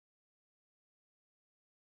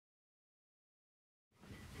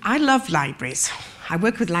I love libraries. I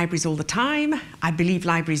work with libraries all the time. I believe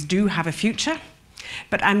libraries do have a future,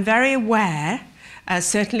 but I'm very aware,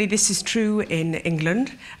 certainly this is true in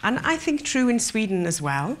England, and I think true in Sweden as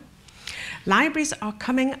well. Libraries are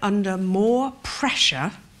coming under more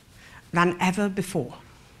pressure than ever before.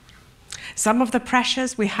 Some of the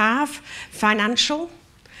pressures we have, financial.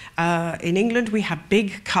 In England we have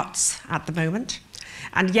big cuts at the moment,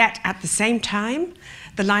 and yet at the same time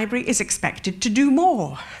the library is expected to do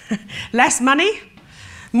more. Less money,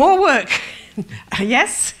 more work.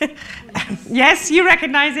 Yes? Yes, you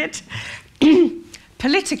recognize it.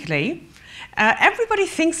 Politically, everybody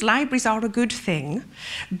thinks libraries are a good thing,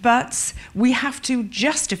 but we have to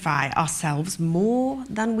justify ourselves more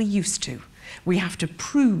than we used to. We have to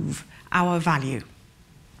prove our value.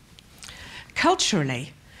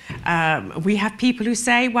 Culturally, we have people who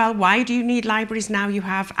say, well, why do you need libraries now? You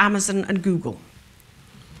have Amazon and Google.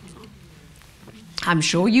 I'm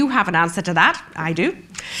sure you have an answer to that. I do.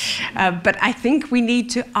 But I think we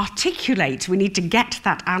need to articulate, we need to get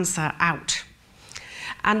that answer out.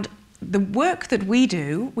 And the work that we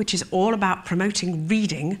do, which is all about promoting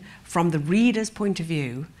reading from the reader's point of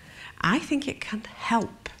view, I think it can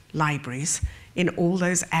help libraries in all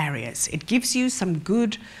those areas. It gives you some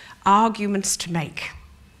good arguments to make.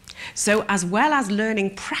 So as well as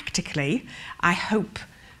learning practically, I hope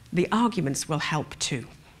the arguments will help too.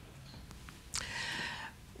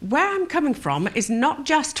 Where I'm coming from is not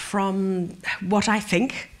just from what I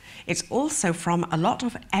think, it's also from a lot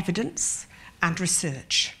of evidence and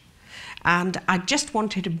research. And I just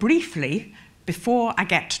wanted briefly, before I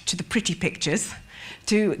get to the pretty pictures,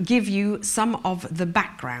 to give you some of the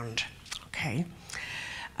background. Okay.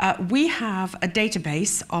 We have a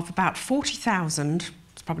database of about 40,000,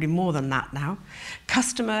 it's probably more than that now,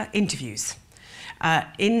 customer interviews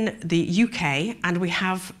in the UK, and we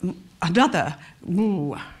have another,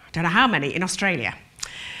 I don't know how many, in Australia.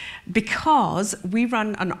 Because we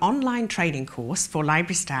run an online training course for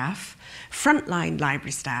library staff, frontline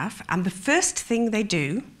library staff, and the first thing they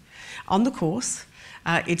do on the course,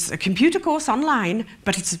 it's a computer course online,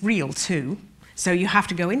 but it's real too. So you have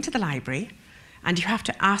to go into the library and you have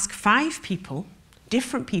to ask 5 people,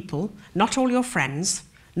 different people, not all your friends,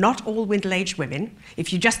 not all middle-aged women.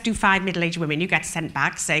 If you just do 5 middle-aged women, you get sent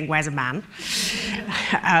back saying, where's a man?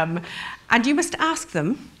 And you must ask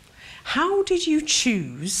them, how did you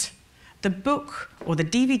choose the book or the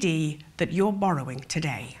DVD that you're borrowing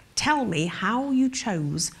today? Tell me how you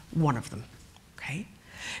chose one of them. Okay?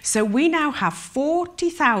 So we now have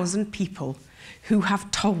 40,000 people who have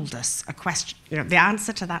told us a question, the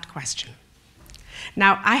answer to that question.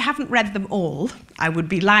 Now, I haven't read them all. I would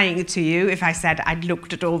be lying to you if I said I'd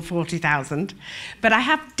looked at all 40,000. But I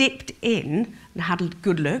have dipped in and had a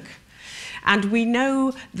good look. And we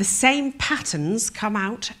know the same patterns come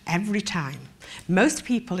out every time. Most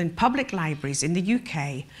people in public libraries in the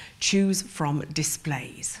UK choose from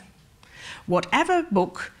displays. Whatever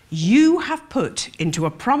book you have put into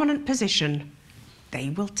a prominent position, they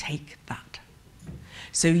will take that.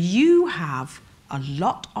 So you have a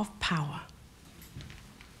lot of power.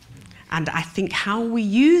 And I think how we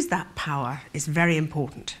use that power is very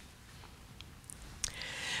important.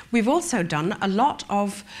 We've also done a lot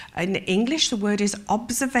of, in English the word is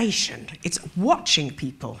observation. It's watching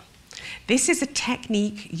people. This is a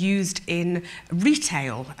technique used in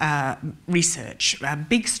retail research,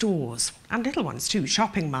 big stores, and little ones too,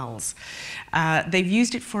 shopping malls. They've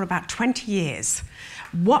used it for about 20 years.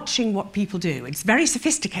 Watching what people do. It's very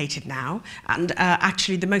sophisticated now, and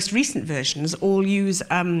actually the most recent versions all use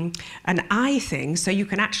an eye thing, so you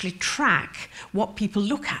can actually track what people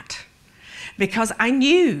look at. Because I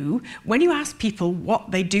knew when you ask people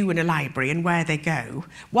what they do in a library and where they go,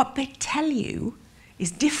 what they tell you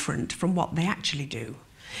is different from what they actually do.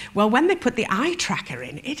 Well, when they put the eye tracker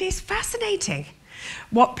in, it is fascinating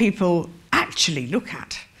what people actually look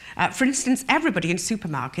at. For instance, everybody in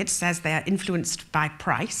supermarkets says they are influenced by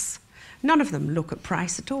price. None of them look at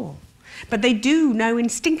price at all. But they do know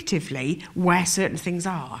instinctively where certain things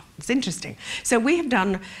are. It's interesting. So we have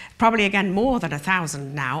done, probably again more than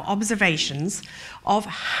 1,000 now, observations of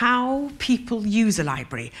how people use a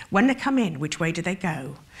library. When they come in, which way do they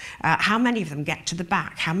go? How many of them get to the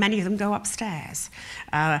back? How many of them go upstairs?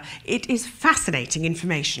 It is fascinating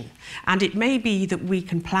information. And it may be that we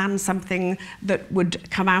can plan something that would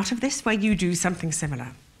come out of this where you do something similar.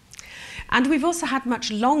 And we've also had much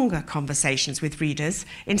longer conversations with readers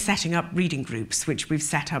in setting up reading groups, which we've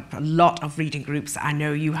set up a lot of reading groups. I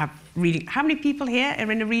know you have reading. How many people here are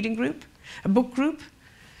in a reading group? A book group?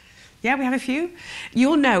 Yeah, we have a few.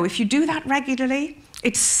 You'll know if you do that regularly,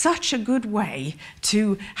 it's such a good way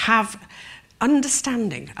to have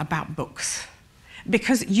understanding about books.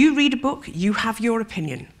 Because you read a book, you have your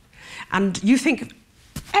opinion. And you think,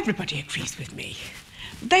 everybody agrees with me.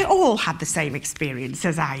 They all had the same experience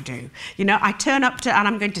as I do. You know, I turn up to, and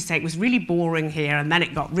I'm going to say it was really boring here, and then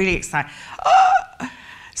it got really exciting. Oh!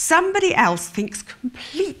 Somebody else thinks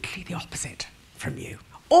completely the opposite from you,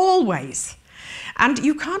 always. And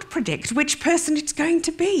you can't predict which person it's going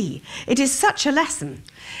to be. It is such a lesson.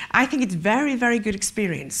 I think it's very, very good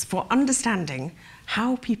experience for understanding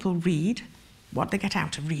how people read, what they get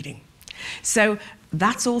out of reading. So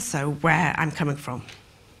that's also where I'm coming from.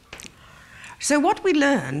 So what we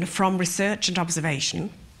learn from research and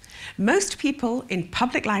observation, most people in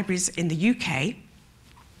public libraries in the UK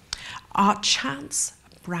are chance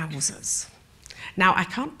browsers. Now, I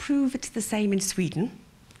can't prove it's the same in Sweden,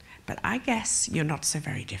 but I guess you're not so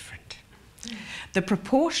very different. The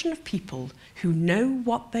proportion of people who know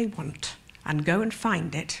what they want and go and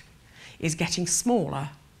find it is getting smaller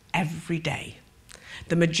every day.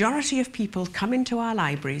 The majority of people come into our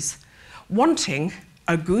libraries wanting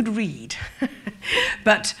a good read.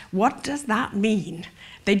 But what does that mean?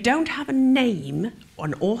 They don't have a name,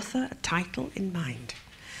 an author, a title in mind.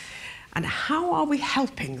 And how are we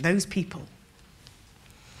helping those people?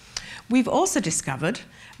 We've also discovered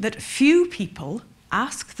that few people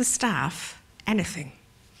ask the staff anything.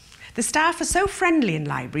 The staff are so friendly in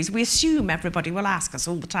libraries, we assume everybody will ask us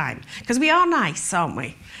all the time, because we are nice, aren't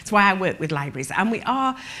we? That's why I work with libraries. And we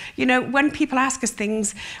are, you know, when people ask us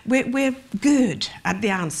things, we're good at the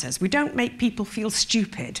answers. We don't make people feel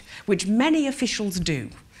stupid, which many officials do.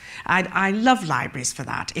 I love libraries for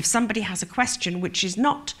that. If somebody has a question which is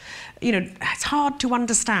not, you know, it's hard to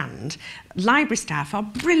understand, library staff are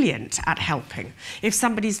brilliant at helping. If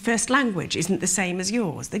somebody's first language isn't the same as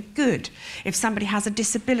yours, they're good. If somebody has a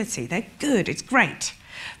disability, they're good. It's great.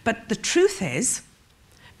 But the truth is,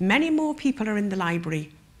 many more people are in the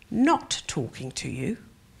library not talking to you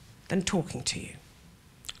than talking to you.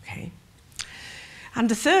 Okay? And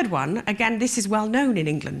the third one, again, this is well known in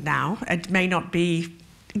England now. It may not be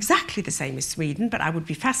exactly the same as Sweden, but I would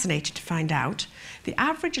be fascinated to find out. The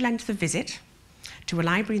average length of visit to a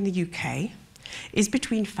library in the UK is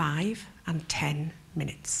between 5 and 10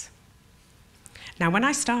 minutes. Now, when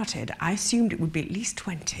I started, I assumed it would be at least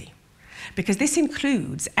 20, because this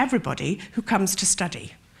includes everybody who comes to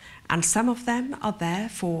study, and some of them are there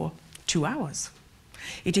for 2 hours.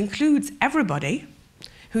 It includes everybody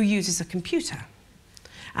who uses a computer,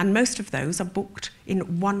 and most of those are booked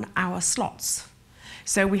in 1 hour slots.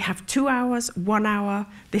 So we have 2 hours, 1 hour,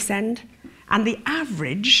 this end, and the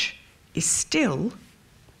average is still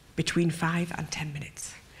between 5 and 10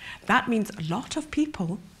 minutes. That means a lot of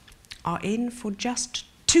people are in for just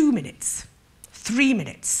 2 minutes, 3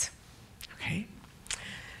 minutes, okay?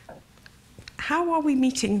 How are we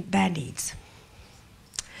meeting their needs?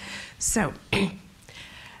 So,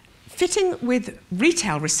 fitting with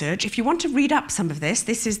retail research, if you want to read up some of this,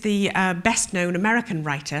 this is the best-known American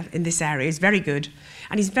writer in this area. He's very good,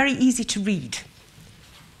 and he's very easy to read,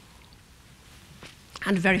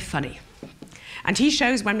 and very funny. And he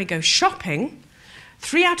shows when we go shopping,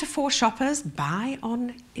 3 out of 4 shoppers buy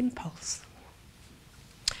on impulse.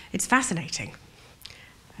 It's fascinating.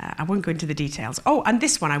 I won't go into the details. Oh, and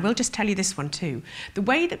this one, I will just tell you this one too. The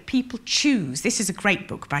way that people choose, this is a great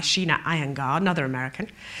book by Sheena Iyengar, another American,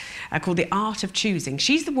 called The Art of Choosing.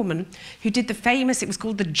 She's the woman who did the famous, it was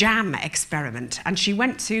called the jam experiment, and she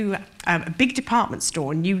went to a big department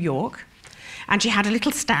store in New York, and she had a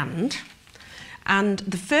little stand, and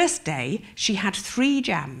the first day she had 3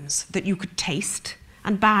 jams that you could taste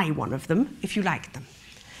and buy one of them if you liked them.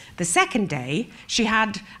 The second day, she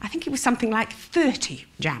had, I think it was something like 30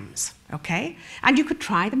 jams, okay? And you could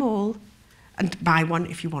try them all and buy one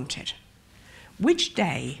if you wanted. Which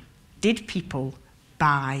day did people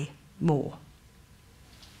buy more?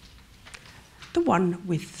 The one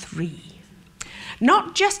with 3.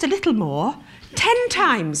 Not just a little more, 10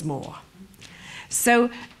 times more.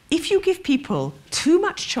 So if you give people too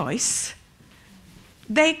much choice,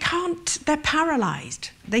 they're paralyzed.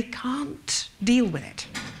 They can't deal with it.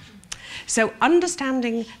 So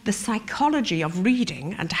understanding the psychology of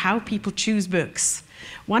reading and how people choose books,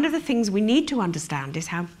 one of the things we need to understand is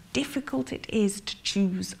how difficult it is to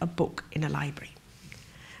choose a book in a library.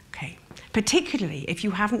 Okay, particularly if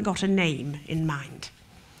you haven't got a name in mind.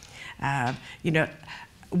 You know,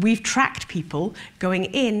 we've tracked people going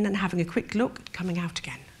in and having a quick look, coming out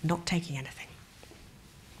again, not taking anything.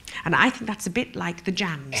 And I think that's a bit like the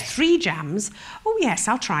jams. 3 jams, oh yes,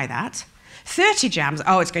 I'll try that. 30 jams,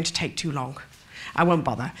 oh, it's going to take too long. I won't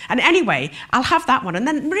bother. And anyway, I'll have that one. And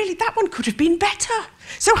then really that one could have been better.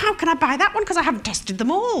 So how can I buy that one? Because I haven't tested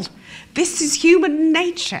them all. This is human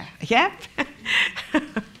nature, yeah?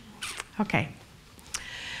 Okay.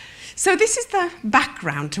 So this is the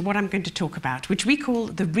background to what I'm going to talk about, which we call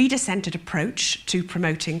the reader-centered approach to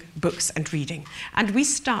promoting books and reading. And we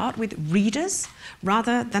start with readers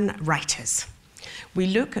rather than writers. We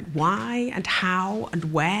look at why and how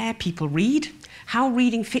and where people read, how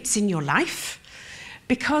reading fits in your life.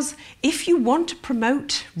 Because if you want to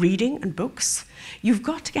promote reading and books, you've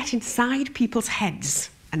got to get inside people's heads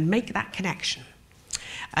and make that connection.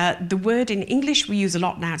 The word in English we use a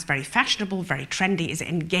lot now, it's very fashionable, very trendy, is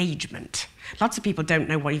engagement. Lots of people don't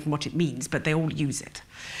know even what it means, but they all use it.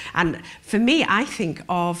 And for me, I think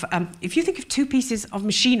of, if you think of two pieces of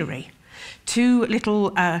machinery, two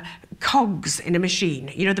little cogs in a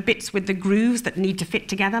machine, you know, the bits with the grooves that need to fit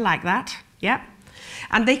together like that, yeah?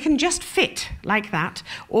 And they can just fit like that,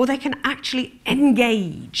 or they can actually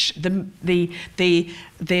engage the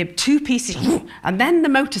two pieces, and then the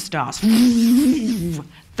motor starts.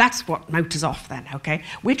 That's what motor's off then, okay?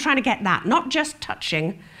 We're trying to get that, not just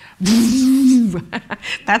touching.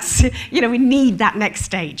 That's, you know, we need that next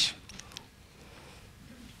stage.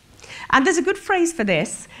 And there's a good phrase for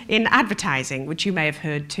this in advertising, which you may have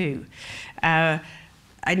heard too. In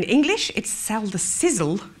English, it's sell the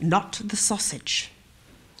sizzle, not the sausage.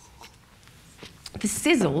 The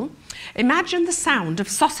sizzle, imagine the sound of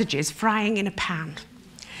sausages frying in a pan.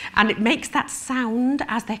 And it makes that sound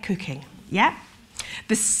as they're cooking, yeah?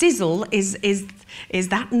 The sizzle is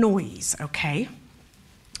that noise, okay?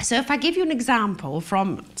 So if I give you an example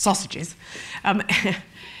from sausages,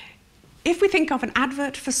 if we think of an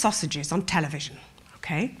advert for sausages on television,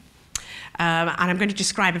 okay? And I'm going to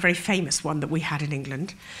describe a very famous one that we had in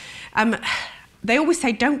England. They always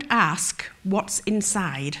say, don't ask what's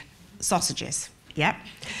inside sausages. Yeah.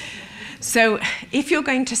 So if you're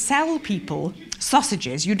going to sell people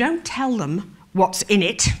sausages, you don't tell them what's in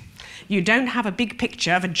it. You don't have a big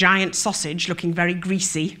picture of a giant sausage looking very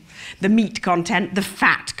greasy, the meat content, the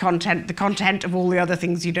fat content, the content of all the other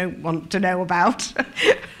things you don't want to know about.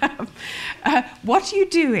 What you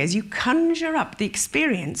do is you conjure up the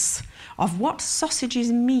experience of what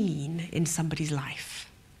sausages mean in somebody's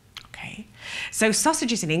life. Okay? So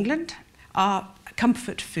sausages in England are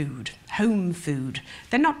comfort food, home food.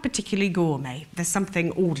 They're not particularly gourmet. They're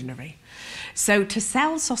something ordinary. So to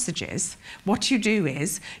sell sausages, what you do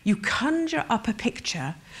is you conjure up a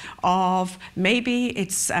picture of maybe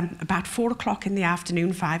it's about 4 o'clock in the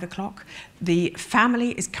afternoon, 5 o'clock. The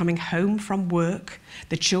family is coming home from work,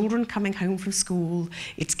 the children coming home from school,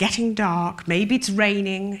 it's getting dark, maybe it's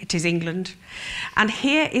raining, it is England. And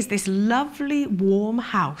here is this lovely warm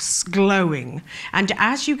house glowing. And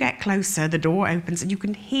as you get closer, the door opens and you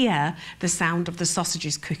can hear the sound of the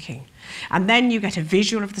sausages cooking. And then you get a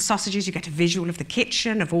visual of the sausages, you get a visual of the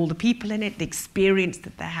kitchen, of all the people in it, the experience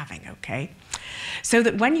that they're having, okay? So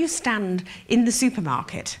that when you stand in the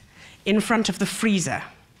supermarket in front of the freezer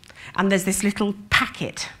and there's this little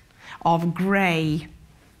packet of grey,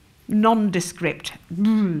 nondescript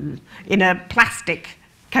in a plastic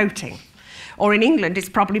coating, or in England it's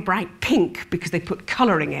probably bright pink because they put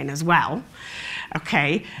colouring in as well,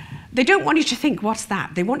 okay? They don't want you to think, what's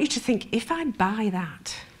that? They want you to think, if I buy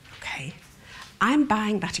that, okay, I'm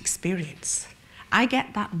buying that experience. I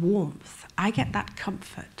get that warmth. I get that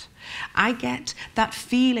comfort. I get that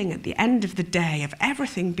feeling at the end of the day of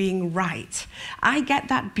everything being right. I get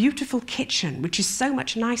that beautiful kitchen, which is so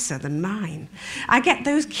much nicer than mine. I get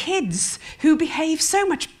those kids who behave so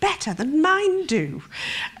much better than mine do.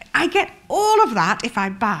 I get all of that if I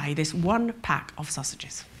buy this one pack of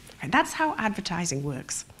sausages. Okay, that's how advertising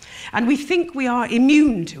works. And we think we are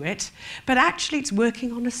immune to it, but actually it's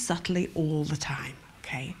working on us subtly all the time.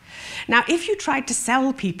 Okay? Now, if you tried to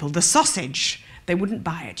sell people the sausage, they wouldn't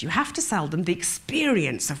buy it. You have to sell them the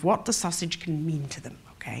experience of what the sausage can mean to them.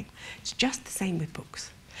 Okay? It's just the same with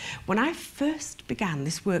books. When I first began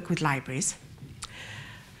this work with libraries,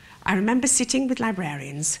 I remember sitting with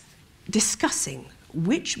librarians discussing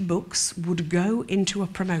which books would go into a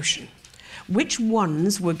promotion. Which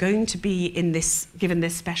ones were going to be in this, given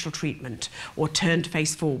this special treatment, or turned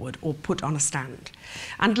face forward, or put on a stand.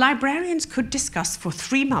 And librarians could discuss for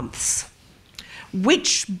 3 months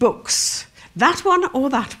which books, that one or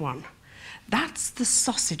that one. That's the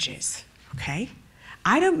sausages, okay?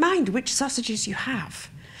 I don't mind which sausages you have,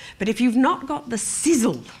 but if you've not got the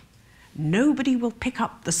sizzle, nobody will pick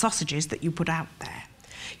up the sausages that you put out there.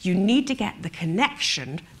 You need to get the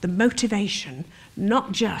connection, the motivation,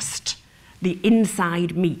 not just the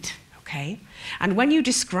inside meat, okay? And when you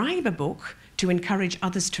describe a book to encourage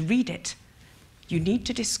others to read it, You need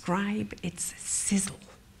to describe its sizzle,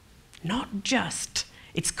 not just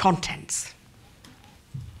its contents.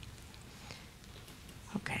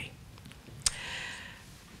 Okay.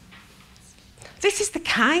 This is the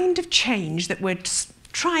kind of change that we're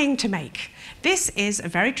trying to make. This is a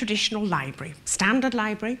very traditional library, standard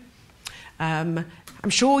library. I'm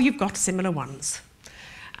sure you've got similar ones.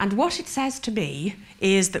 And what it says to me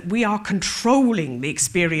is that we are controlling the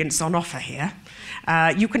experience on offer here.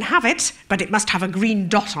 You can have it, but it must have a green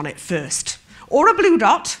dot on it first. Or a blue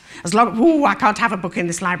dot, as long as, ooh, I can't have a book in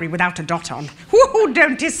this library without a dot on. Ooh,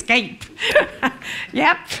 don't escape.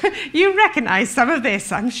 Yep, you recognise some of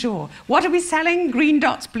this, I'm sure. What are we selling? Green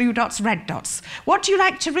dots, blue dots, red dots. What do you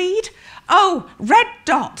like to read? Oh, red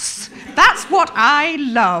dots. That's what I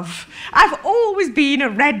love. I've always been a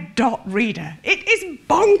red dot reader. It is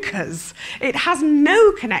bonkers. It has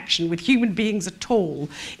no connection with human beings at all.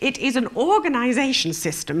 It is an organisation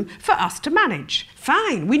system for us to manage.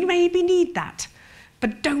 Fine, we maybe need that.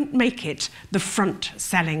 But don't make it the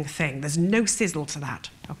front-selling thing. There's no sizzle to that,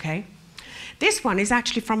 okay? This one is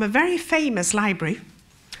actually from a very famous library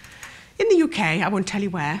in the UK, I won't tell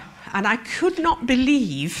you where, and I could not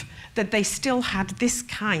believe that they still had this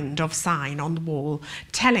kind of sign on the wall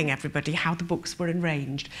telling everybody how the books were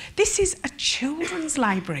arranged. This is a children's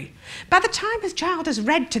library. By the time a child has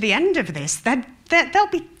read to the end of this, they'll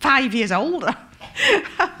be 5 years older.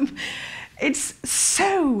 It's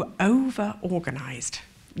so over-organised,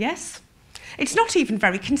 yes? It's not even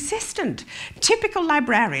very consistent. Typical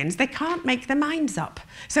librarians, they can't make their minds up.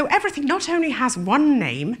 So everything not only has one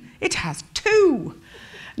name, it has two.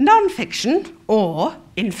 Non-fiction or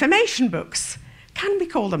information books. Can we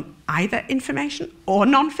call them either information or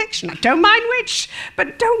non-fiction? I don't mind which,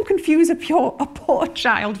 but don't confuse a poor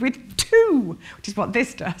child with two, which is what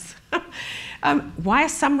this does. Why are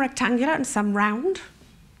some rectangular and some round?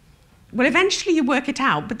 Well, eventually you work it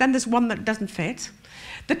out, but then there's one that doesn't fit.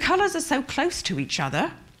 The colours are so close to each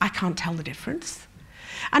other, I can't tell the difference.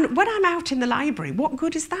 And when I'm out in the library, what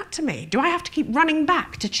good is that to me? Do I have to keep running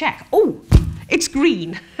back to check? Oh, it's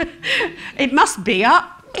green. It must be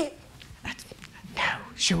up. No,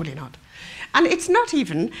 surely not. And it's not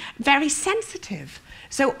even very sensitive.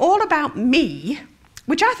 So all about me,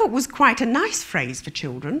 which I thought was quite a nice phrase for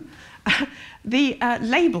children, the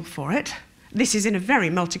label for it, this is in a very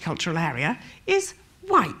multicultural area, is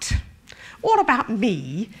white. All about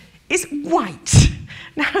me is white.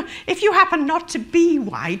 Now, if you happen not to be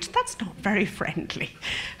white, that's not very friendly.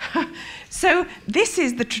 So this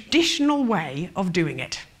is the traditional way of doing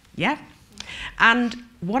it, yeah? And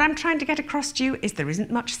what I'm trying to get across to you is there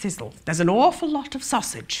isn't much sizzle. There's an awful lot of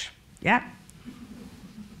sausage, yeah?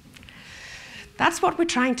 That's what we're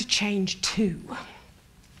trying to change too.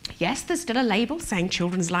 Yes, there's still a label saying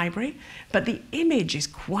children's library, but the image is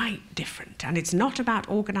quite different. And it's not about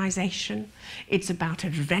organisation, it's about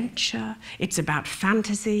adventure, it's about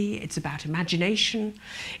fantasy, it's about imagination,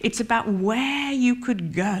 it's about where you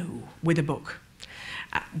could go with a book.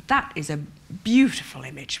 That is a beautiful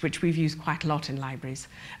image, which we've used quite a lot in libraries.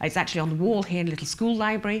 It's actually on the wall here in a little school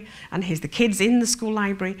library, and here's the kids in the school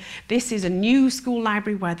library. This is a new school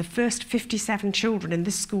library where the first 57 children in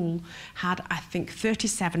this school had, I think,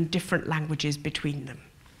 37 different languages between them.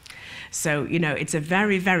 So, you know, it's a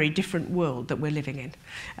very, very different world that we're living in.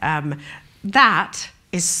 That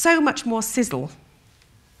is so much more sizzle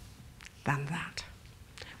than that.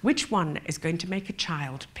 Which one is going to make a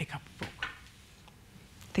child pick up a book?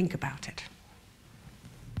 Think about it.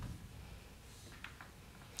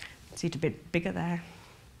 See it a bit bigger there.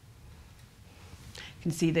 You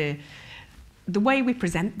can see the way we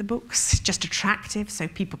present the books is just attractive, so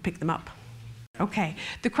people pick them up. Okay,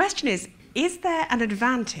 the question is there an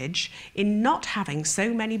advantage in not having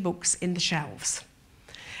so many books in the shelves?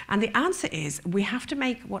 And the answer is we have to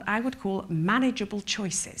make what I would call manageable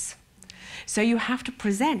choices. So you have to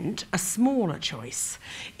present a smaller choice.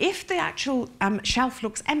 If the actual shelf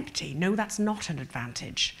looks empty, no, that's not an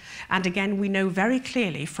advantage. And again, we know very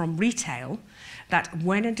clearly from retail that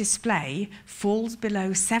when a display falls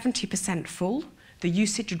below 70% full, the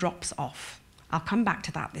usage drops off. I'll come back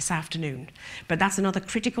to that this afternoon. But that's another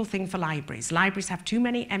critical thing for libraries. Libraries have too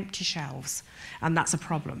many empty shelves, and that's a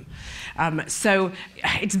problem. So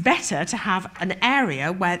it's better to have an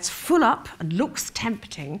area where it's full up and looks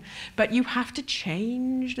tempting, but you have to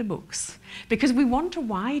change the books. Because we want a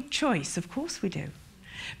wide choice, of course we do.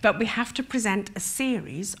 But we have to present a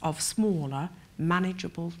series of smaller,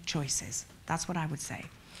 manageable choices. That's what I would say.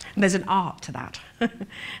 And there's an art to that.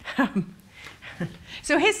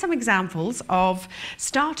 So here's some examples of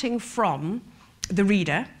starting from the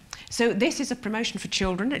reader. So this is a promotion for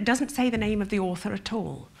children. It doesn't say the name of the author at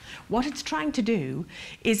all. What it's trying to do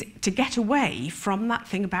is to get away from that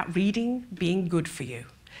thing about reading being good for you.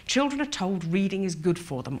 Children are told reading is good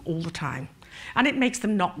for them all the time, and it makes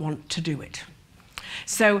them not want to do it.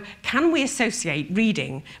 So can we associate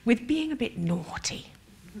reading with being a bit naughty?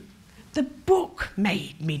 The book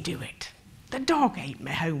made me do it. The dog ate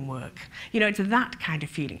my homework. You know, it's that kind of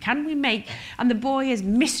feeling. Can we make, and the boy is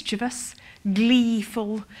mischievous,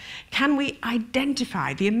 gleeful. Can we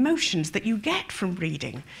identify the emotions that you get from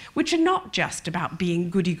reading, which are not just about being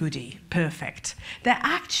goody-goody, perfect. They're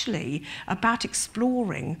actually about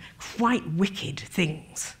exploring quite wicked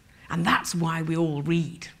things. And that's why we all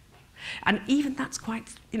read. And even that's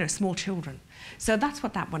quite, you know, small children. So that's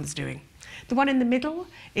what that one's doing. The one in the middle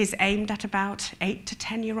is aimed at about 8 to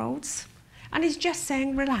 10-year-olds and is just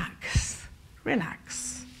saying, relax,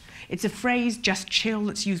 relax. It's a phrase, just chill,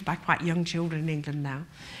 that's used by quite young children in England now.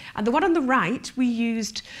 And the one on the right, we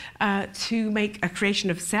used to make a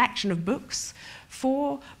selection of books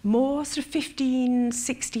for more sort of 15,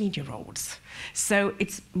 16-year-olds. So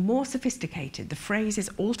it's more sophisticated. The phrase is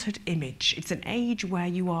altered image. It's an age where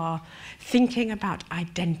you are thinking about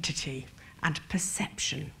identity and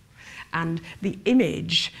perception. And the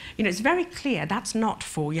image, you know, it's very clear that's not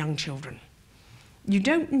for young children. You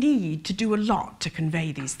don't need to do a lot to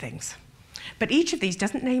convey these things. But each of these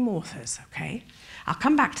doesn't name authors, okay? I'll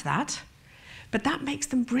come back to that. But that makes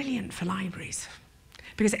them brilliant for libraries.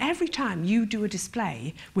 Because every time you do a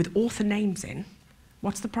display with author names in,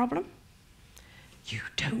 what's the problem? You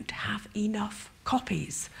don't have enough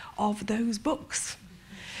copies of those books.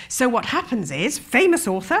 So what happens is, famous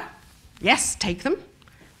author, yes, take them.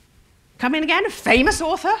 Come in again, a famous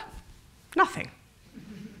author, nothing.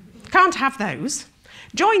 Can't have those.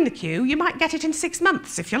 Join the queue, you might get it in 6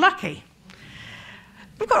 months if you're lucky.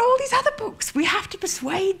 We've got all these other books. We have to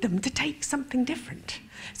persuade them to take something different.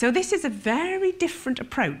 So this is a very different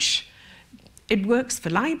approach. It works for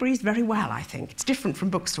libraries very well, I think. It's different from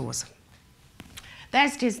bookstores.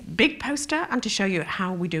 There's this big poster, and to show you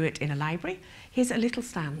how we do it in a library, here's a little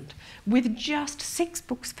stand with just 6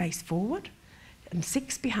 books faced forward and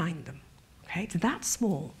 6 behind them. Okay, it's that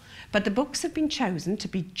small. But the books have been chosen to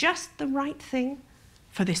be just the right thing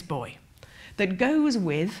for this boy that goes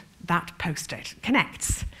with that poster. It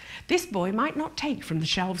connects. This boy might not take from the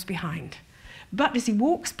shelves behind, but as he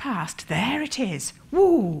walks past, there it is.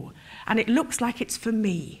 Woo! And it looks like it's for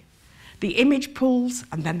me. The image pulls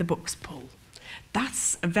and then the books pull.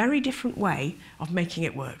 That's a very different way of making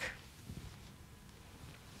it work.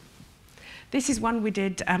 This is one we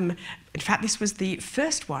did, in fact, this was the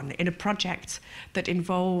first one in a project that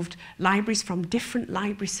involved libraries from different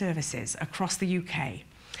library services across the UK.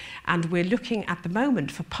 And we're looking at the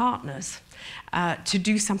moment for partners to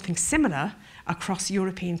do something similar across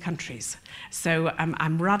European countries. So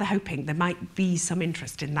I'm rather hoping there might be some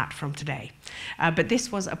interest in that from today. But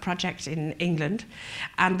this was a project in England,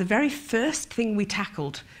 and the very first thing we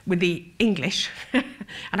tackled with the English,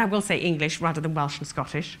 and I will say English rather than Welsh and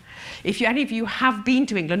Scottish. If any of you have been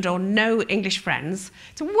to England or know English friends,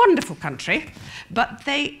 it's a wonderful country, but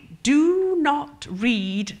they do not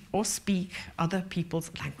read or speak other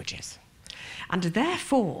people's languages. And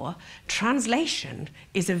therefore, translation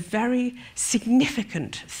is a very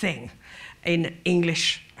significant thing in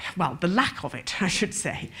English. Well, the lack of it, I should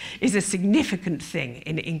say, is a significant thing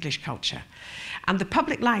in English culture. And the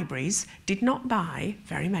public libraries did not buy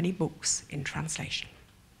very many books in translation.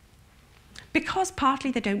 Because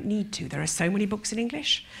partly they don't need to. There are so many books in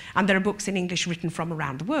English, and there are books in English written from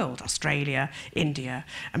around the world, Australia, India,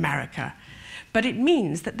 America. But it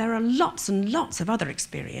means that there are lots and lots of other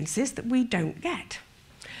experiences that we don't get.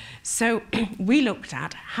 So we looked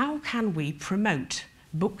at how can we promote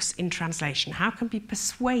books in translation? How can we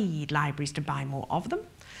persuade libraries to buy more of them?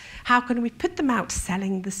 How can we put them out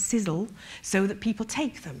selling the sizzle so that people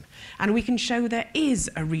take them? And we can show there is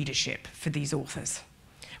a readership for these authors,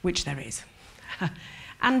 which there is.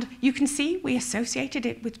 And you can see we associated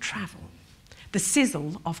it with travel, the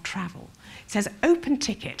sizzle of travel. It says open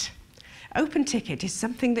ticket. Open ticket is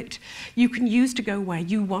something that you can use to go where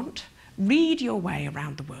you want, read your way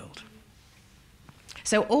around the world.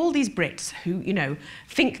 So all these Brits who, you know,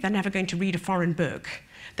 think they're never going to read a foreign book,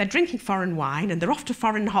 they're drinking foreign wine and they're off to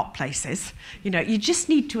foreign hot places. You know, you just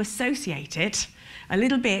need to associate it a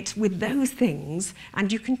little bit with those things,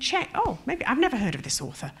 and you can check, oh, maybe I've never heard of this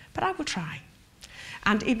author, but I will try.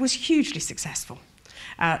 And it was hugely successful.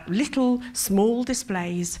 Little, small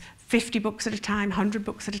displays, 50 books at a time, 100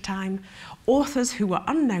 books at a time, authors who were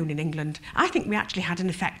unknown in England. I think we actually had an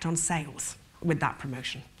effect on sales with that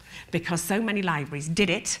promotion. because so many libraries did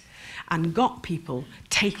it and got people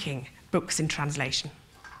taking books in translation.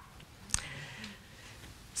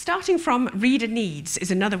 Starting from reader needs is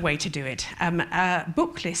another way to do it.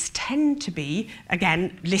 Book lists tend to be,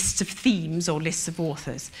 again, lists of themes or lists of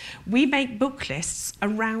authors. We make book lists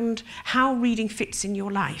around how reading fits in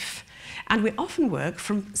your life. And we often work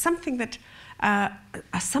from something that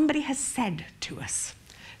somebody has said to us.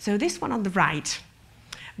 So this one on the right,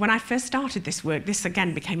 when I first started this work, this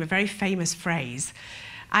again became a very famous phrase.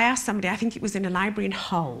 I asked somebody, I think it was in a library in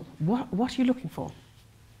Hull, what are you looking for?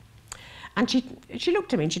 And she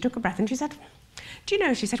looked at me and she took a breath and she said, do you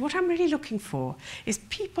know, she said, what I'm really looking for is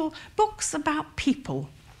books about people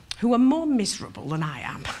who are more miserable than I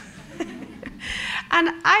am.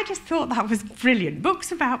 And I just thought that was brilliant.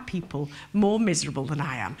 Books about people more miserable than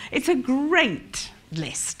I am. It's a great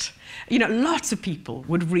list. You know, lots of people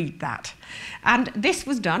would read that. And this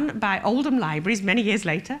was done by Oldham Libraries many years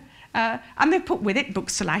later. And they put with it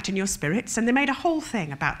books to lighten your spirits, and they made a whole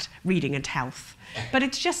thing about reading and health. But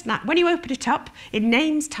it's just not, when you open it up, it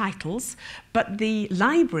names titles, but the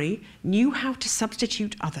library knew how to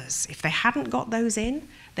substitute others. If they hadn't got those in,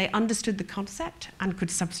 they understood the concept and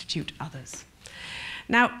could substitute others.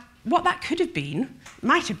 Now, what that could have been,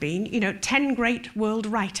 might have been, you know, 10 great world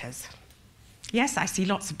writers. Yes, I see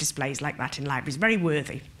lots of displays like that in libraries, very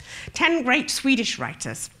worthy. 10 great Swedish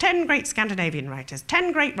writers, 10 great Scandinavian writers,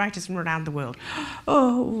 10 great writers from around the world.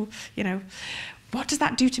 Oh, you know, what does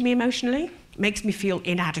that do to me emotionally? Makes me feel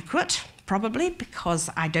inadequate, probably, because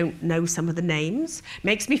I don't know some of the names.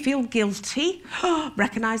 Makes me feel guilty. Oh,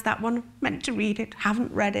 recognise that one, meant to read it,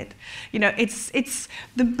 haven't read it. You know,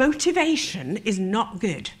 the motivation is not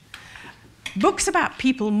good. Books about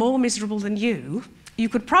people more miserable than you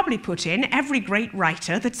could probably put in every great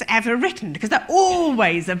writer that's ever written, because they're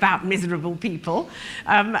always about miserable people.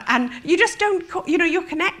 And you just don't, you know, you're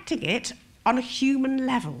connecting it on a human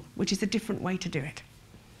level, which is a different way to do it.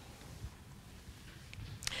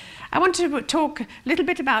 I want to talk a little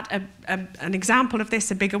bit about an example of this,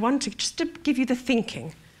 a bigger one, just to give you the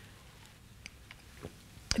thinking.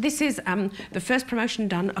 This is the first promotion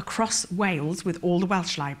done across Wales with all the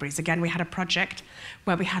Welsh libraries. Again, we had a project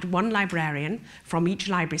where we had one librarian from each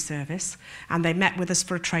library service, and they met with us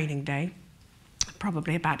for a training day,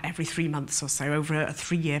 probably about every 3 months or so, over a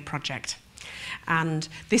 3-year project. And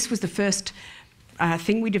this was the first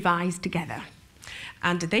thing we devised together.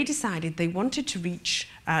 And they decided they wanted to reach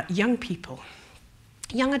young people,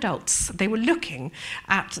 young adults. They were looking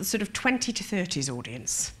at sort of 20 to 30s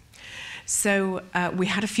audience. So we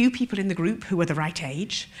had a few people in the group who were the right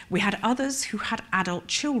age. We had others who had adult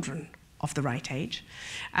children of the right age,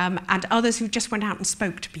 and others who just went out and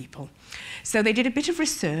spoke to people. So they did a bit of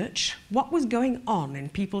research, what was going on in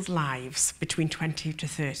people's lives between 20 to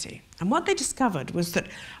 30. And what they discovered was that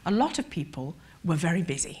a lot of people were very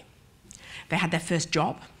busy. They had their first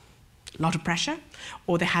job, a lot of pressure,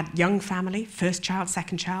 or they had young family, first child,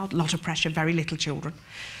 second child, a lot of pressure, very little children.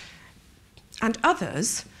 And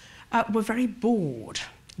others were very bored.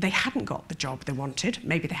 They hadn't got the job they wanted.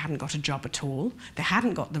 Maybe they hadn't got a job at all. They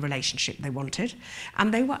hadn't got the relationship they wanted.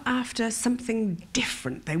 And they were after something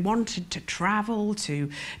different. They wanted to travel, to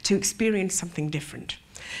experience something different.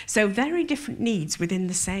 So very different needs within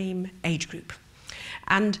the same age group.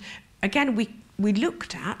 And again, we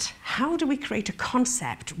looked at how do we create a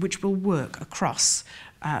concept which will work across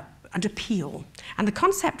and appeal. And the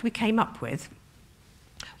concept we came up with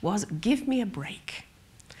was give me a break.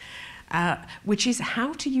 Which is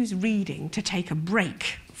how to use reading to take a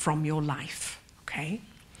break from your life, okay?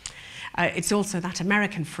 It's also that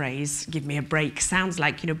American phrase, give me a break, sounds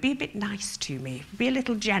like, you know, be a bit nice to me, be a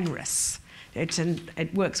little generous.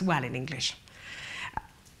 It works well in English.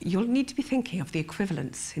 You'll need to be thinking of the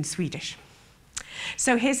equivalents in Swedish.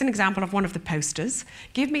 So here's an example of one of the posters.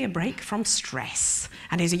 Give me a break from stress.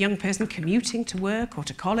 And here's a young person commuting to work or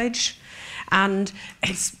to college, and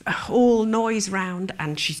it's all noise round,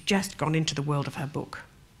 and she's just gone into the world of her book.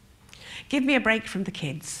 Give me a break from the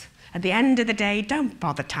kids. At the end of the day, don't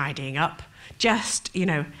bother tidying up. Just, you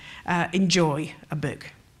know, enjoy a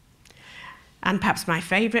book. And perhaps my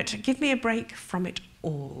favourite, give me a break from it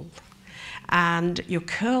all. And you're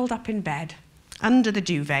curled up in bed, under the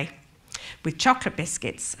duvet, with chocolate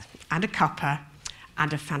biscuits and a cuppa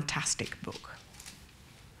and a fantastic book.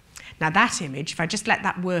 Now that image, if I just let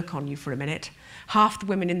that work on you for a minute, half the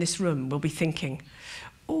women in this room will be thinking,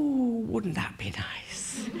 oh, wouldn't that be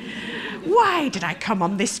nice? Why did I come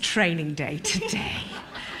on this training day today?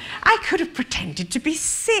 I could have pretended to be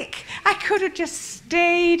sick. I could have just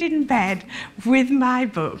stayed in bed with my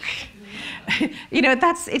book. You know,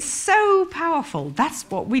 it's so powerful. That's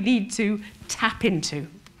what we need to tap into.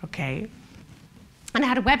 okay? And I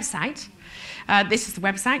had a website. This is the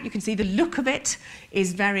website. You can see the look of it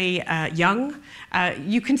is very young.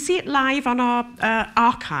 You can see it live on our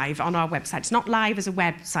archive on our website. It's not live as a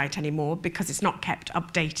website anymore because it's not kept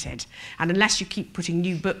updated. And unless you keep putting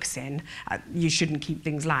new books in, you shouldn't keep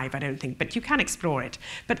things live, I don't think. But you can explore it.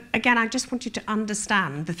 But again, I just want you to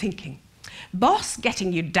understand the thinking. Boss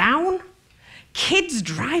getting you down, kids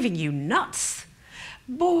driving you nuts,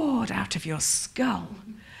 bored out of your skull.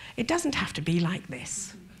 It doesn't have to be like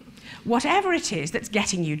this. Whatever it is that's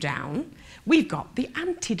getting you down, we've got the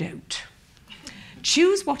antidote.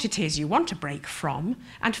 Choose what it is you want to break from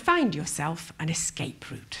and find yourself an escape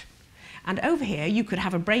route. And over here, you could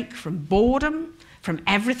have a break from boredom, from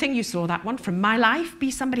everything, you saw that one, from my life,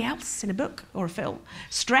 be somebody else in a book or a film,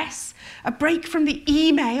 stress, a break from the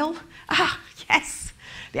email, yes,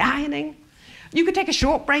 the ironing. You could take a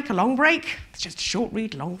short break, a long break, it's just a short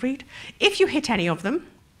read, long read. If you hit any of them,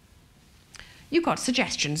 you got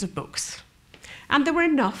suggestions of books. And there were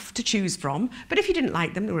enough to choose from, but if you didn't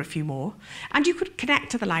like them, there were a few more. And you could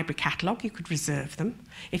connect to the library catalogue, you could reserve them.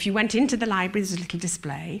 If you went into the library, there's a little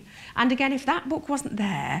display. And again, if that book wasn't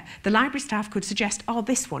there, the library staff could suggest, oh,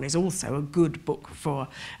 this one is also a good book for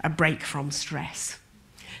a break from stress.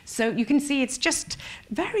 So you can see it's just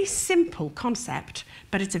a very simple concept,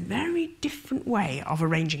 but it's a very different way of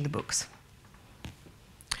arranging the books.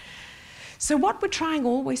 So what we're trying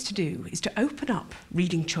always to do is to open up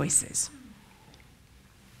reading choices.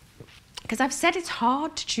 Because I've said it's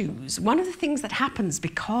hard to choose. One of the things that happens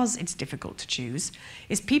because it's difficult to choose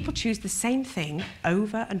is people choose the same thing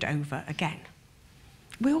over and over again.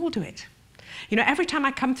 We all do it. You know, every time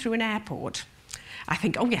I come through an airport, I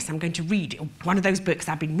think, oh yes, I'm going to read one of those books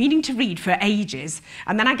I've been meaning to read for ages,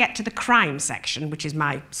 and then I get to the crime section, which is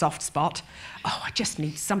my soft spot. Oh, I just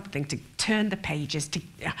need something to turn the pages to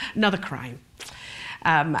another crime.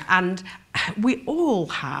 And we all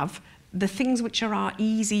have the things which are our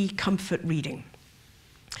easy comfort reading.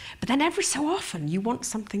 But then every so often you want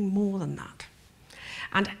something more than that.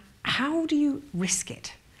 And how do you risk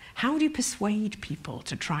it? How do you persuade people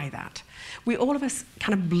to try that? All of us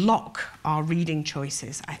kind of block our reading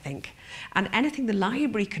choices, I think. And anything the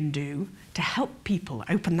library can do to help people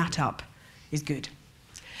open that up is good.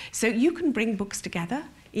 So you can bring books together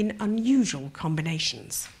in unusual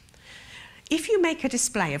combinations. If you make a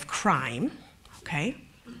display of crime, okay,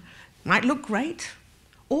 might look great.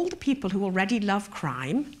 All the people who already love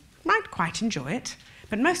crime might quite enjoy it,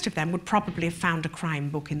 but most of them would probably have found a crime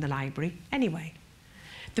book in the library anyway.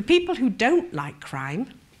 The people who don't like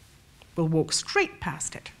crime will walk straight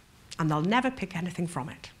past it, and they'll never pick anything from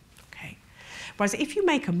it. Okay? Whereas if you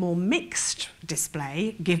make a more mixed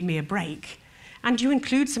display, give me a break, and you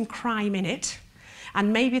include some crime in it,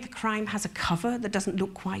 and maybe the crime has a cover that doesn't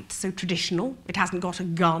look quite so traditional. It hasn't got a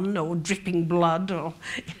gun or dripping blood, or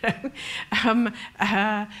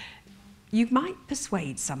you might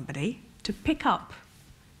persuade somebody to pick up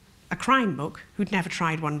a crime book who'd never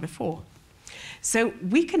tried one before. So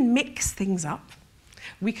we can mix things up.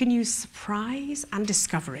 We can use surprise and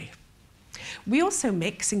discovery. We also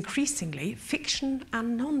mix, increasingly, fiction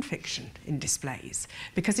and non-fiction in displays,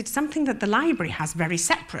 because it's something that the library has very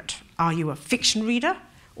separate. Are you a fiction reader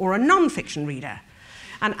or a non-fiction reader?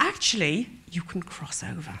 And actually, you can cross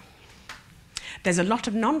over. There's a lot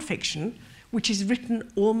of non-fiction which is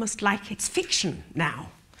written almost like it's fiction now.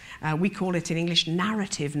 We call it in English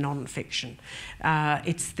narrative non-fiction.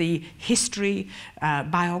 It's the history,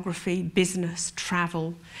 biography, business,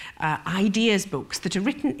 travel, ideas books that are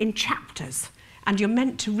written in chapters, and you're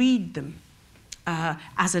meant to read them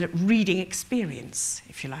as a reading experience,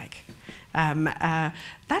 if you like.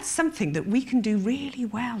 That's something that we can do really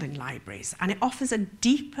well in libraries, and it offers a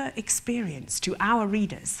deeper experience to our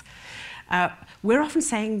readers. We're often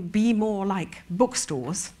saying be more like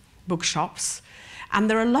bookstores, bookshops, and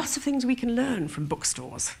there are lots of things we can learn from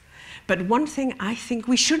bookstores. But one thing I think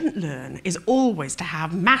we shouldn't learn is always to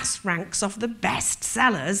have mass ranks of the best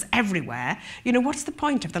sellers everywhere. You know, what's the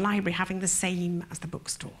point of the library having the same as the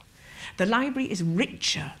bookstore? The library is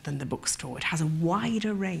richer than the bookstore. It has a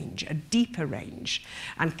wider range, a deeper range.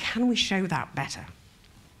 And can we show that better?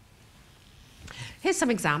 Here's some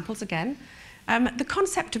examples again. The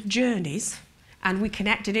concept of journeys. And we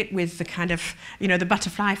connected it with the kind of, you know, the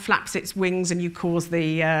butterfly flaps its wings and you cause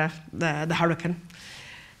the hurricane.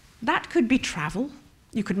 That could be travel.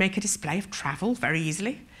 You could make a display of travel very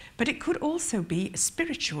easily. But it could also be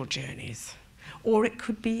spiritual journeys, or it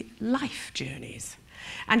could be life journeys.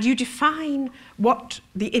 And you define what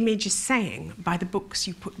the image is saying by the books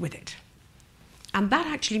you put with it. And that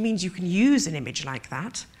actually means you can use an image like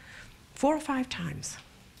that 4 or 5 times.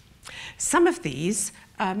 Some of these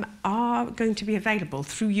are going to be available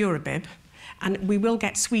through Eurobib, and we will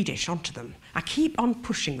get Swedish onto them. I keep on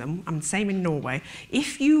pushing them, I'm the same in Norway.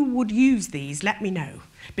 If you would use these, let me know,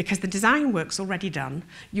 because the design work's already done.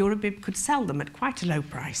 Eurobib could sell them at quite a low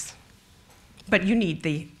price. But you need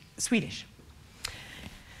the Swedish.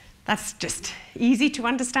 That's just easy to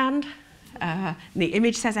understand. The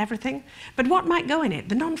image says everything. But what might go in it?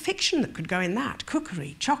 The non-fiction that could go in that.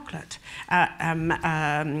 Cookery, chocolate,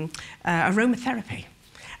 aromatherapy.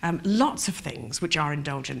 Lots of things which are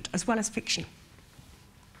indulgent, as well as fiction.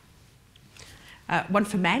 One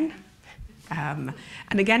for men. And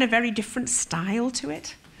again, a very different style to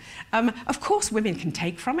it. Of course, women can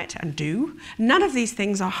take from it and do. None of these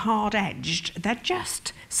things are hard-edged. They're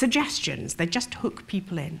just suggestions. They just hook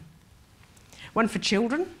people in. One for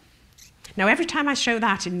children. Now, every time I show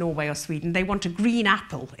that in Norway or Sweden, they want a green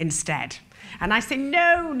apple instead. And I say,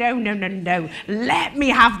 no, no, no, no, no. Let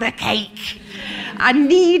me have the cake. I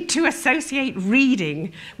need to associate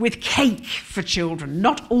reading with cake for children,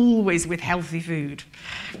 not always with healthy food.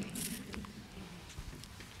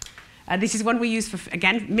 This is one we use for,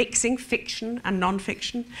 again, mixing fiction and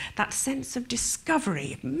non-fiction. That sense of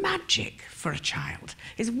discovery, magic for a child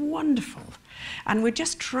is wonderful. And we're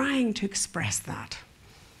just trying to express that.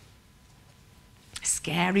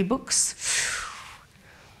 Scary books.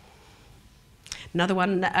 Another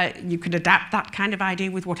one, you could adapt that kind of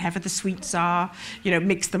idea with whatever the sweets are, you know,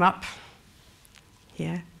 mix them up.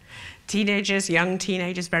 Yeah. Teenagers, young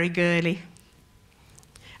teenagers, very girly.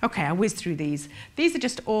 Okay, I'll whiz through these. These are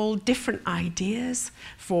just all different ideas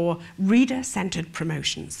for reader-centered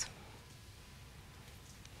promotions.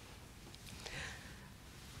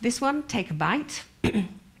 This one, Take a Bite,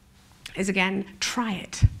 is again, try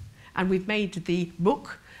it. And we've made the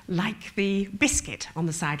book like the biscuit on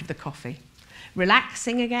the side of the coffee.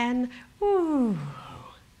 Relaxing again, ooh.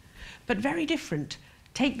 But very different.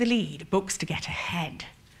 Take the lead, books to get ahead.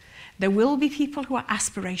 There will be people who are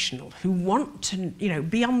aspirational, who want to, you know,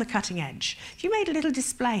 be on the cutting edge. If you made a little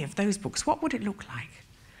display of those books, what would it look like?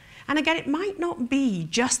 And again, it might not be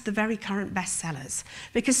just the very current bestsellers,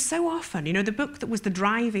 because so often, you know, the book that was the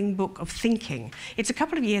driving book of thinking, it's a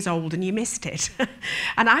couple of years old and you missed it.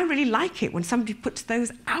 And I really like it when somebody puts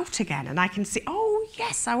those out again and I can see, oh,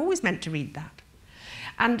 yes, I always meant to read that.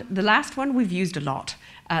 And the last one we've used a lot.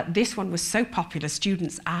 This one was so popular,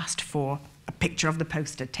 students asked for a picture of the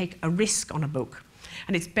poster, take a risk on a book.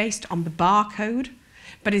 And it's based on the barcode,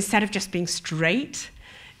 but instead of just being straight,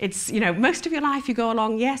 it's, you know, most of your life you go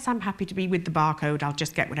along, yes, I'm happy to be with the barcode, I'll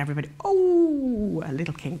just get what everybody, oh, a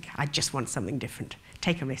little kink, I just want something different.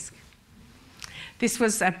 Take a risk. This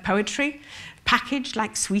was poetry, packaged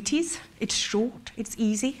like sweeties. It's short, it's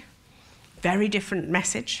easy, very different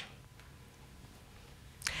message.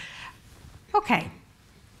 Okay,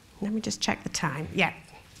 let me just check the time. Yeah.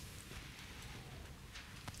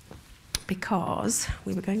 Because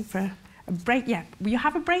we were going for a break. Yeah, you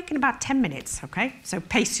have a break in about 10 minutes, okay? So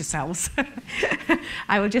pace yourselves.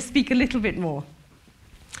 I will just speak a little bit more.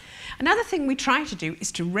 Another thing we try to do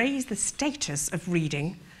is to raise the status of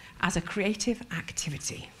reading as a creative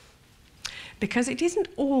activity, because it isn't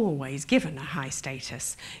always given a high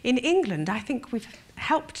status. In England, I think we've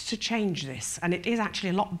helped to change this, and it is actually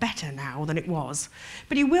a lot better now than it was.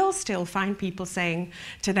 But you will still find people saying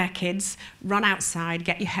to their kids, run outside,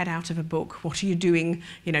 get your head out of a book. What are you doing,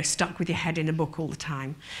 you know, stuck with your head in a book all the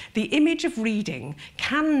time? The image of reading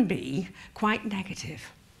can be quite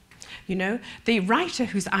negative. You know, the writer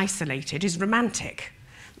who's isolated is romantic.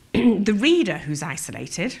 The reader who's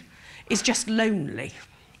isolated is just lonely.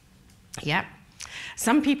 Yeah.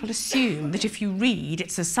 Some people assume that if you read,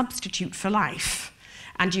 it's a substitute for life,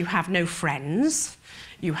 and you have no friends,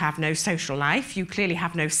 you have no social life, you clearly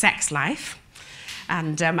have no sex life.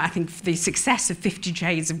 And I think the success of 50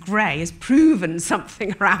 Shades of Grey has proven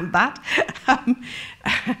something around that.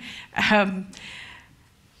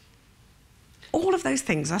 All of those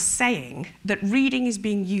things are saying that reading is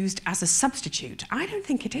being used as a substitute. I don't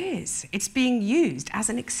think it is. It's being used as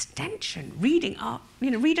an extension.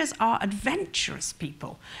 Readers are adventurous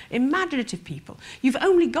people, imaginative people. You've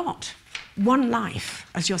only got one life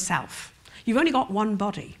as yourself. You've only got one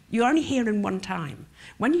body. You're only here in one time.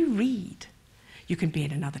 When you read, you can be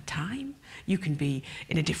in another time. You can be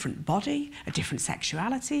in a different body, a different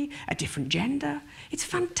sexuality, a different gender. It's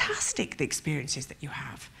fantastic, the experiences that you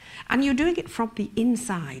have. And you're doing it from the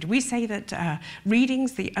inside. We say that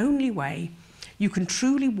reading's the only way you can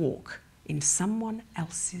truly walk in someone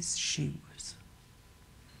else's shoes.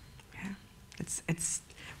 Yeah? It's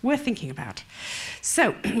worth thinking about.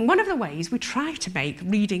 So, one of the ways we try to make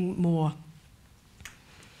reading more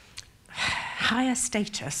higher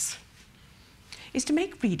status is to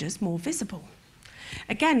make readers more visible.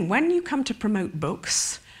 Again, when you come to promote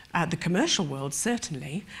books, the commercial world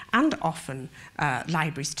certainly, and often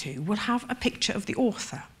libraries too, will have a picture of the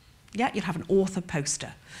author. Yeah, you'll have an author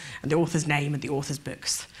poster, and the author's name and the author's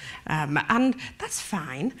books. And that's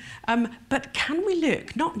fine, but can we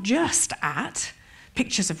look not just at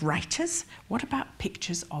pictures of writers, what about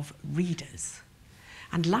pictures of readers?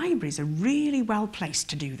 And libraries are really well placed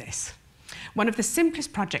to do this. One of the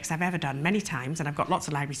simplest projects I've ever done many times, and I've got lots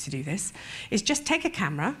of libraries to do this, is just take a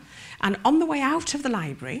camera and on the way out of the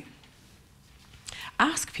library,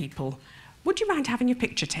 ask people, would you mind having your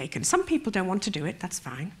picture taken? Some people don't want to do it, that's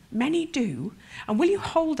fine. Many do. And will you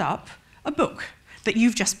hold up a book that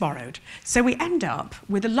you've just borrowed? So we end up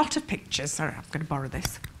with a lot of pictures. Sorry, I'm going to borrow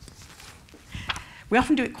this. We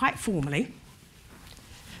often do it quite formally.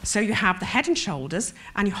 So you have the head and shoulders,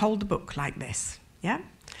 and you hold the book like this, yeah?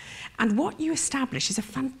 And what you establish is a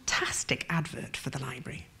fantastic advert for the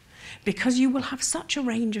library, because you will have such a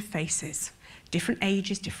range of faces, different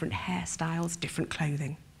ages, different hairstyles, different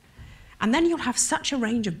clothing. And then you'll have such a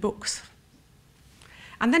range of books.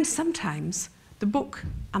 And then sometimes the book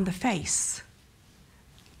and the face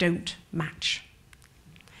don't match.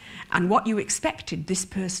 And what you expected this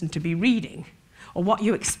person to be reading, or what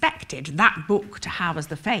you expected that book to have as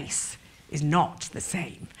the face, is not the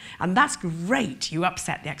same. And that's great, you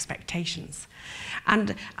upset the expectations.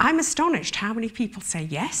 And I'm astonished how many people say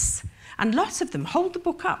yes, and lots of them hold the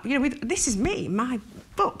book up. You know, this is me, my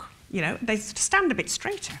book. You know, they stand a bit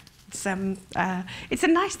straighter. It's a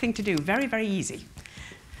nice thing to do, very, very easy.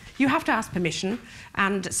 You have to ask permission,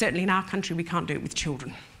 and certainly in our country we can't do it with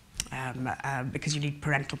children because you need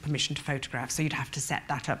parental permission to photograph, so you'd have to set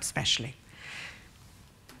that up specially.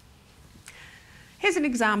 Here's an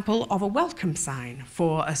example of a welcome sign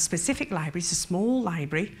for a specific library. It's a small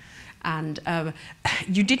library, and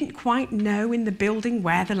you didn't quite know in the building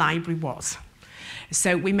where the library was.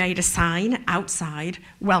 So we made a sign outside,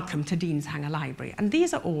 welcome to Deanshanger Library. And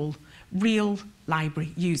these are all real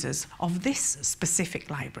library users of this specific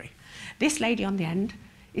library. This lady on the end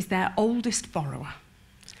is their oldest borrower.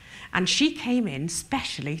 And she came in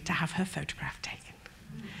specially to have her photograph taken.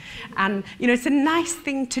 And, you know, it's a nice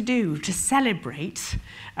thing to do to celebrate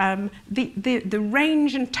the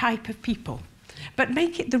range and type of people, but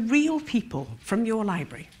make it the real people from your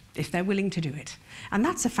library, if they're willing to do it. And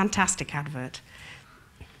that's a fantastic advert.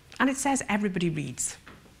 And it says everybody reads.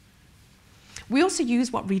 We also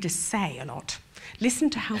use what readers say a lot.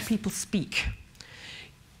 Listen to how people speak.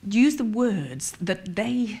 Use the words that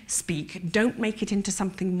they speak. Don't make it into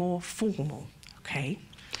something more formal, okay?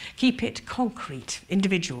 Keep it concrete,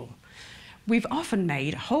 individual. We've often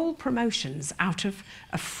made whole promotions out of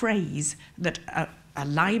a phrase that a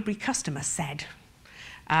library customer said.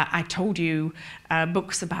 I told you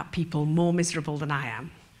books about people more miserable than I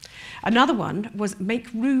am. Another one was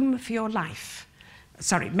make room for your life.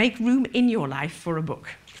 Sorry, make room in your life for a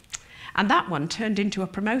book. And that one turned into a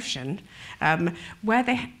promotion where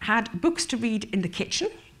they had books to read in the kitchen,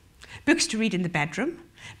 books to read in the bedroom,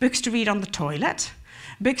 books to read on the toilet,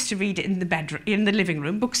 books to read in the bedroom, in the living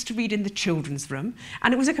room, books to read in the children's room.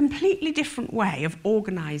 And it was a completely different way of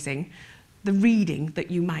organising the reading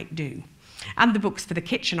that you might do. And the books for the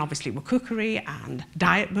kitchen obviously were cookery and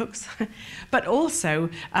diet books, but also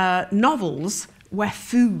novels where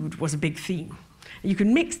food was a big theme. You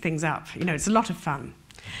can mix things up, you know, it's a lot of fun.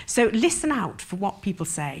 So listen out for what people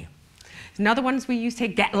say. Another ones we use here,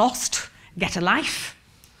 get lost, get a life.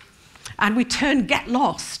 And we turn get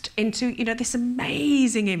lost into, you know, this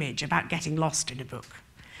amazing image about getting lost in a book,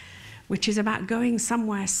 which is about going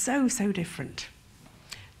somewhere so, so different.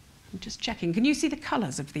 I'm just checking. Can you see the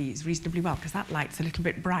colours of these reasonably well? Because that light's a little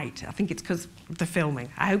bit bright. I think it's because of the filming.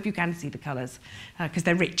 I hope you can see the colours, because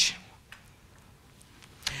they're rich.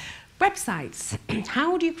 Websites.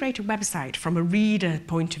 How do you create a website from a reader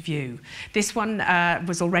point of view? This one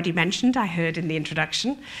was already mentioned, I heard in the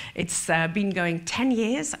introduction. It's been going 10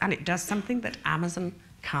 years, and it does something that Amazon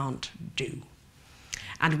can't do.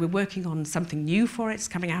 And we're working on something new for it. It's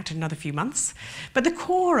coming out in another few months. But the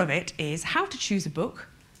core of it is how to choose a book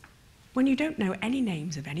when you don't know any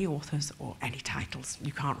names of any authors or any titles.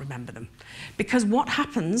 You can't remember them. Because what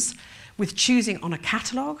happens with choosing on a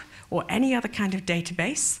catalogue or any other kind of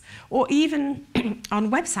database, or even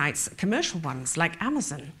on websites, commercial ones like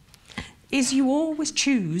Amazon, is you always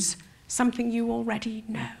choose something you already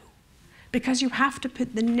know. Because you have to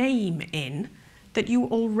put the name in that you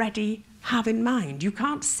already have in mind. You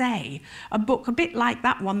can't say a book a bit like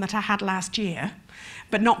that one that I had last year,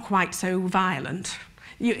 but not quite so violent.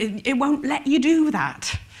 It won't let you do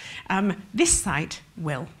that. This site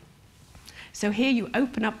will. So here you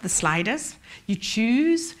open up the sliders, you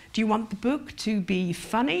choose, do you want the book to be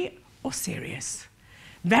funny or serious?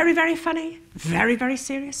 Very, very funny, very, very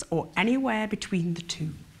serious, or anywhere between the two.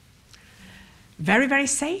 Very, very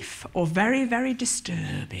safe or very, very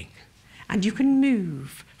disturbing. And you can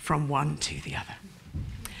move from one to the other.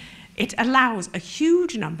 It allows a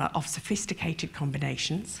huge number of sophisticated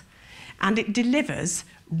combinations, and it delivers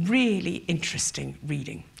really interesting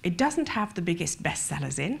reading. It doesn't have the biggest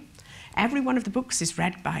bestsellers in. Every one of the books is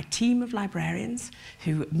read by a team of librarians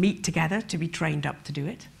who meet together to be trained up to do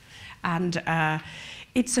it. And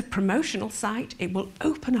it's a promotional site. It will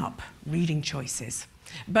open up reading choices.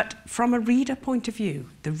 But from a reader point of view,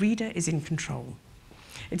 the reader is in control.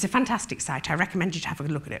 It's a fantastic site. I recommend you to have a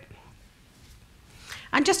look at it.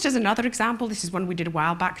 And just as another example, this is one we did a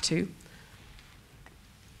while back too.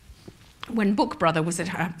 When Book Brother was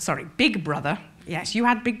at, Big Brother, yes, you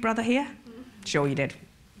had Big Brother here? Sure you did.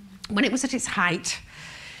 When it was at its height,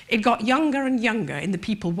 it got younger and younger in the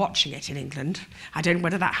people watching it in England. I don't know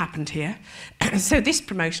whether that happened here. So this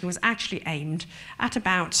promotion was actually aimed at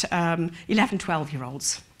about 11,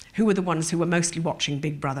 12-year-olds, who were the ones who were mostly watching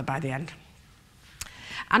Big Brother by the end.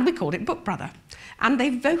 And we called it Book Brother. And they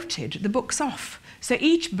voted the books off. So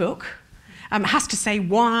each book has to say,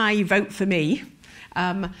 why vote for me?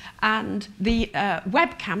 And the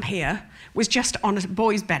webcam here was just on a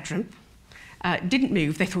boy's bedroom. Didn't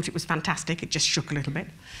move. They thought it was fantastic. It just shook a little bit.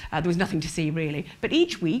 There was nothing to see, really. But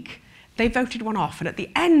each week, they voted one off. And at the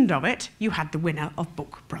end of it, you had the winner of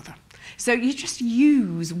Book Brother. So you just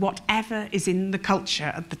use whatever is in the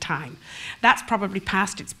culture at the time. That's probably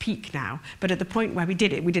past its peak now. But at the point where we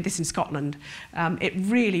did this in Scotland, it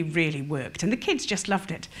really, really worked. And the kids just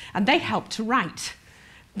loved it. And they helped to write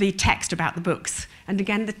the text about the books. And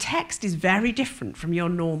again, the text is very different from your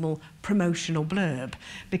normal promotional blurb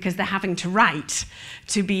because they're having to write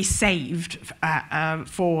to be saved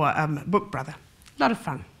for Book Brother. A lot of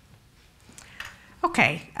fun.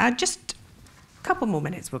 Okay, just a couple more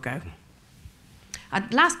minutes we'll go.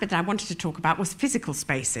 Last bit that I wanted to talk about was physical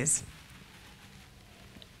spaces.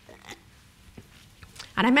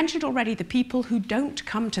 And I mentioned already the people who don't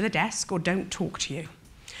come to the desk or don't talk to you.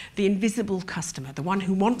 The invisible customer, the one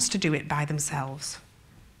who wants to do it by themselves.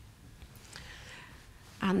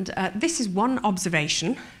 And this is one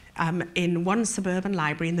observation in one suburban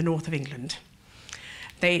library in the north of England.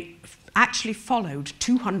 They actually followed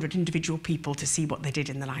 200 individual people to see what they did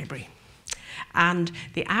in the library. And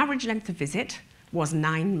the average length of visit was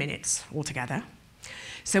 9 minutes altogether.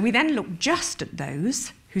 So we then looked just at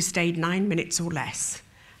those who stayed 9 minutes or less.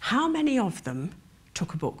 How many of them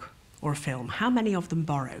took a book or a film? How many of them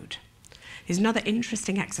borrowed? Here's another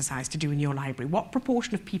interesting exercise to do in your library. What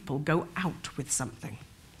proportion of people go out with something?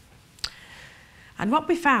 And what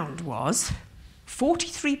we found was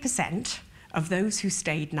 43% of those who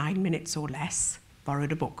stayed 9 minutes or less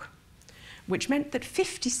borrowed a book, which meant that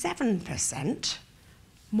 57%,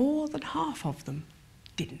 more than half of them,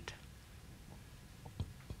 didn't.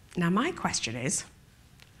 Now my question is,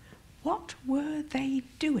 what were they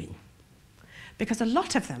doing? Because a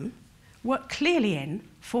lot of them were clearly in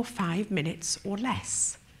for 5 minutes or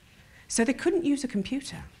less. So they couldn't use a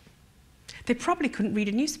computer. They probably couldn't read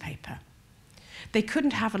a newspaper. They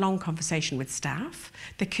couldn't have a long conversation with staff.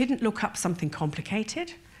 They couldn't look up something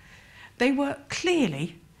complicated. They were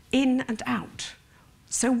clearly in and out.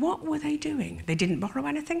 So what were they doing? They didn't borrow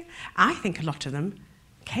anything. I think a lot of them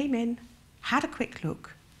came in, had a quick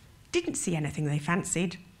look, didn't see anything they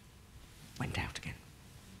fancied, went out again.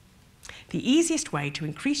 The easiest way to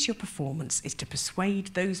increase your performance is to persuade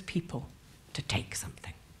those people to take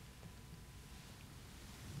something.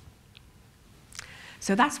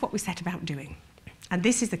 So that's what we set about doing. And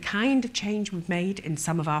this is the kind of change we've made in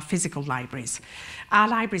some of our physical libraries. Our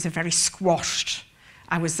libraries are very squashed.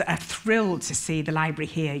 I was thrilled to see the library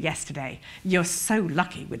here yesterday. You're so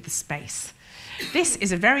lucky with the space. This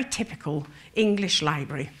is a very typical English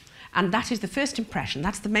library. And that is the first impression.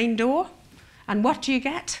 That's the main door. And what do you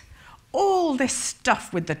get? All this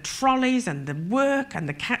stuff with the trolleys and the work and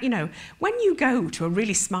the when you go to a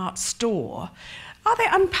really smart store, are they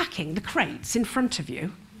unpacking the crates in front of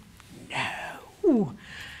you? No.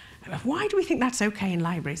 Why do we think that's okay in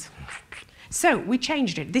libraries? So we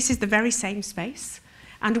changed it. This is the very same space,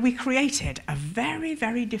 and we created a very,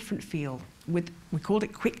 very different feel. We called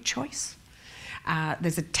it Quick Choice.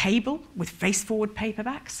 There's a table with face-forward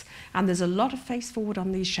paperbacks, and there's a lot of face-forward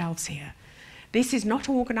on these shelves here. This is not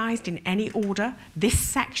organised in any order. This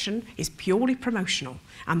section is purely promotional,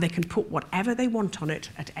 and they can put whatever they want on it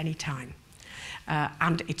at any time.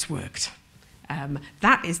 And it's worked.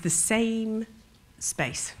 That is the same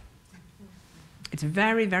space. It's a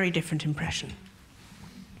very, very different impression.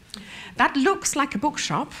 That looks like a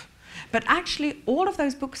bookshop, but actually all of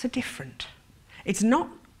those books are different. It's not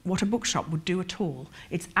what a bookshop would do at all.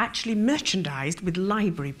 It's actually merchandised with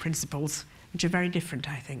library principles, which are very different,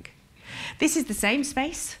 I think. This is the same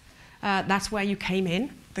space. That's where you came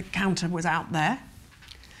in. The counter was out there,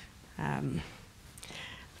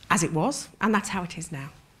 as it was, and that's how it is now.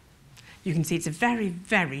 You can see it's a very,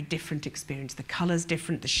 very different experience. The colour's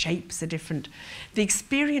different, the shapes are different. The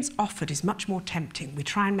experience offered is much more tempting. We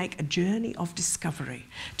try and make a journey of discovery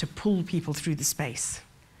to pull people through the space.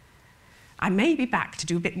 I may be back to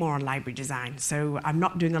do a bit more on library design, so I'm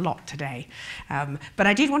not doing a lot today. But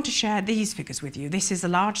I did want to share these figures with you. This is a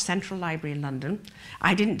large central library in London.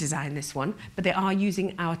 I didn't design this one, but they are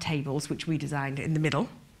using our tables, which we designed in the middle.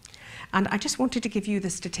 And I just wanted to give you the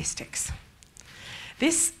statistics.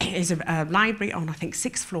 This is a library on, I think,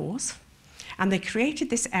 6 floors. And they created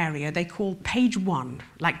this area they call page 1,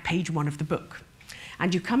 like page 1 of the book.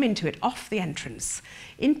 And you come into it off the entrance.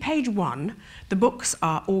 In page 1, the books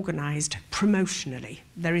are organised promotionally.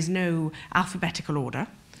 There is no alphabetical order.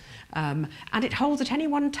 And it holds at any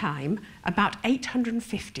one time about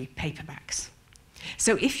 850 paperbacks.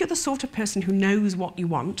 So if you're the sort of person who knows what you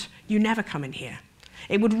want, you never come in here.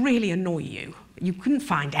 It would really annoy you. You couldn't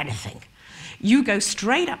find anything. You go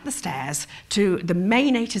straight up the stairs to the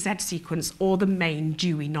main A to Z sequence or the main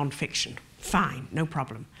Dewey non-fiction. Fine, no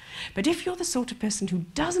problem. But if you're the sort of person who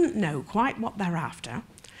doesn't know quite what they're after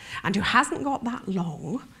and who hasn't got that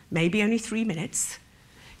long, maybe only 3 minutes,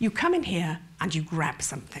 you come in here and you grab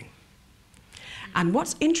something. And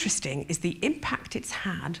what's interesting is the impact it's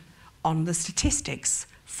had on the statistics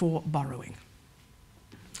for borrowing.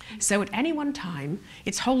 So at any one time,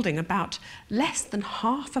 it's holding about less than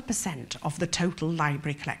 0.5% of the total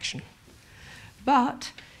library collection.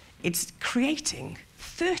 But it's creating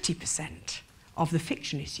 30% of the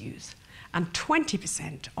fiction issues and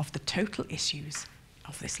 20% of the total issues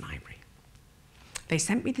of this library. They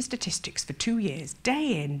sent me the statistics for 2 years,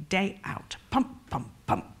 day in, day out. Pump, pump,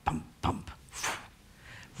 pump, pump, pump.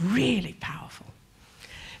 Really powerful.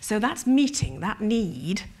 So that's meeting that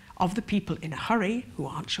need of the people in a hurry who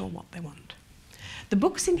aren't sure what they want. The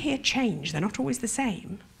books in here change. They're not always the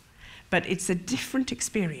same, but it's a different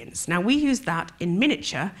experience. Now, we use that in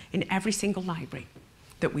miniature in every single library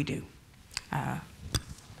that we do.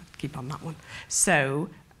 Keep on that one. So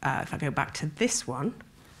if I go back to this one,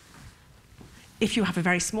 if you have a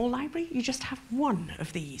very small library, you just have one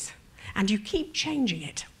of these. And you keep changing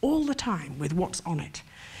it all the time with what's on it.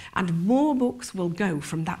 And more books will go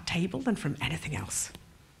from that table than from anything else.